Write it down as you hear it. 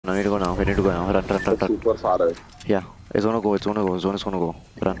I need to go now. We need to go now. Run, run, run, That's run. super far away. Yeah, it's gonna go. It's gonna go. Zone is gonna go.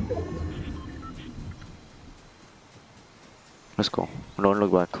 Run. Let's go. Don't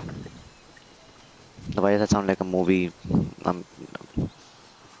look back. Why does that sound like a movie? Um,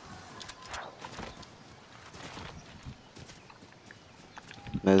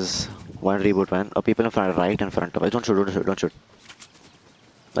 there's one reboot, man. People in front, right in front of us. Don't shoot. Don't shoot. Don't shoot.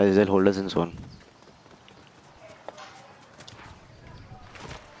 They'll hold us in zone.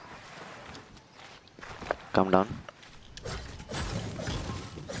 Come down.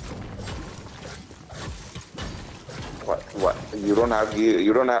 What? You don't have gear.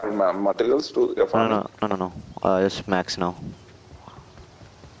 You don't have materials to your No, no, farming. no, no, no, no. It's max now.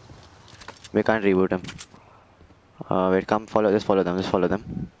 We can't reboot him. Wait, come follow. Just follow them. Just follow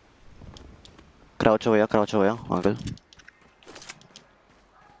them. Crouch over here, uncle.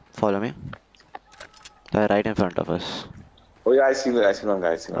 Follow me. They're right in front of us. Oh yeah, I see one guy. I see one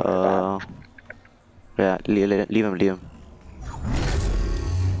guy. Damn. Yeah, leave him, leave him.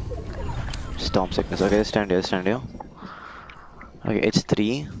 Storm sickness. Okay, stand here, stand here. Okay, it's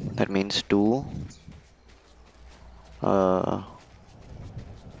 3. That means 2. 3,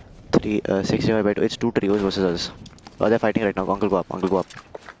 65 by 2. It's 2 trios versus us. Oh, they're fighting right now. Uncle, go up. Uncle, go up.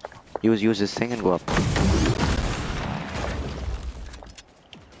 Use this thing and go up.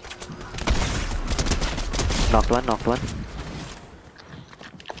 Knocked one, knocked one.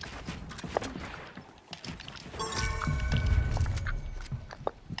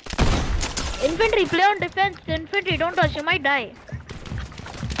 Infantry, play on defense. Infantry, don't touch. You might die.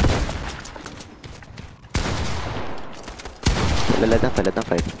 Let them fight, let them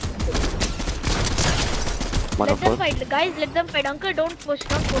fight. One Let of them four. fight. Guys, let them fight. Uncle, don't push.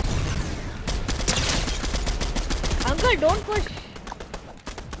 Don't push. Uncle, don't push.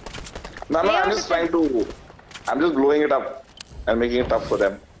 No, Play I'm on just trying to. I'm just blowing it up and making it tough for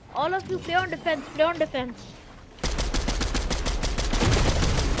them. All of you play on defense. Play on defense.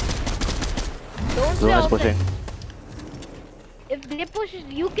 Don't play Zone is offense. pushing. If they push,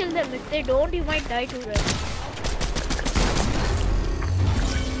 you kill them. If they don't, you might die too. Right?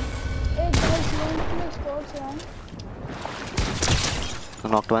 Hey guys, you want to play sports round?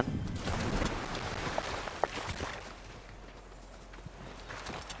 Knocked one.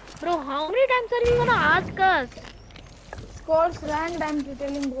 Bro, how many times are you gonna ask us? Sports ranked, I'm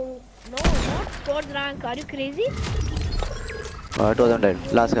detailing bro. No, not squad rank. Are you crazy? 2 of them dead.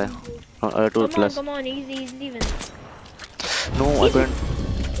 Last guy. 2 plus. Come on, easy win. No, I couldn't.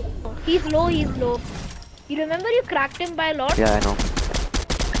 He's low. You remember you cracked him by a lot? Yeah, I know.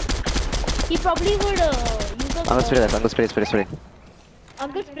 He probably would use a... Uncle, spray that. Uncle, spray.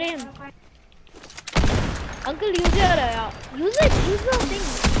 Uncle, spray him. Uncle, use your... use the thing.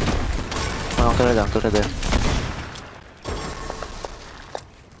 Oh, uncle right there.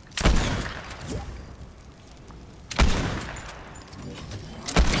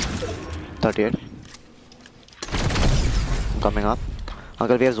 $38. I'm coming up.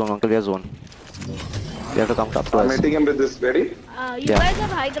 Uncle, we have zone. You have to come up to I'm us. hitting him with this. Ready? You Yeah. guys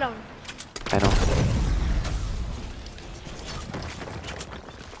have high ground. I know.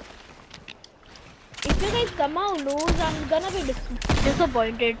 If you guys somehow lose, I'm gonna be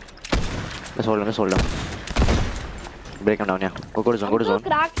disappointed. Let's hold him. Break him down, yeah. Go to zone, Uncle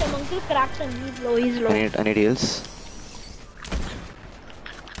cracked him. He's low. I need heals.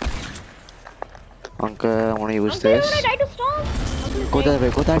 Uncle, I wanna use Uncle, this. you wanna die to storm? Uncle, Go that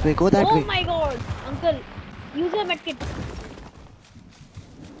way, go that oh way. my god. Uncle, use your medkit.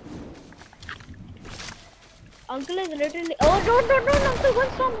 Uncle is literally... Oh, don't, Uncle, go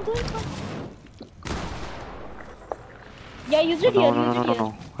storm. Yeah, use it here.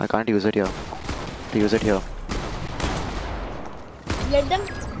 No. I can't use it here. To use it here. Let them...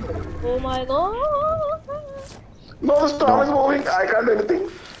 Oh my god. No, the storm is moving. I can't do anything.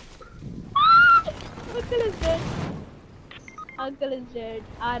 Uncle is dead.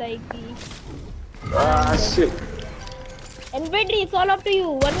 R.I.P. Ah, shit. Infantry, it's all up to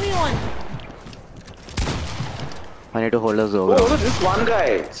you. 1v1. I need to hold us over. Oh, this one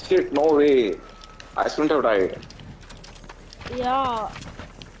guy. Shit, no way. I shouldn't have died. Yeah.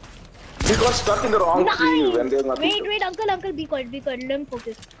 He got stuck in the wrong tree when there's nothing. Wait, Uncle, be quiet. Let him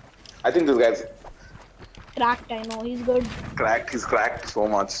focus. I think this guy's Cracked, I know. He's good. cracked. He's cracked so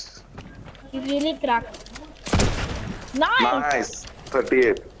much. He's really cracked. Nice! Nice.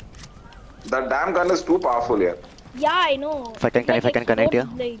 38. That damn gun is too powerful here. Yeah, I know. If I can connect here.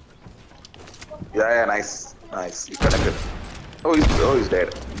 Yeah, nice. He connected. Oh, he's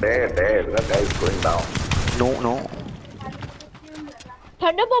dead. Dead. That guy is going down. No.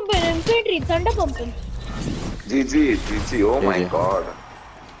 Thunder pump him, infantry, thunder pump him. GG. Oh my GG. god.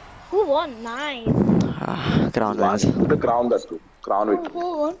 Who won? Nice. Crown One. wins. The crown, that's good. Crown victory.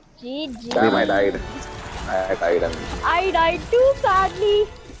 Who won? GG. Damn, I died. I died and I died too sadly.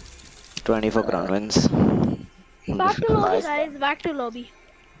 24 crown wins. Back to lobby, Nice. guys. Back to lobby.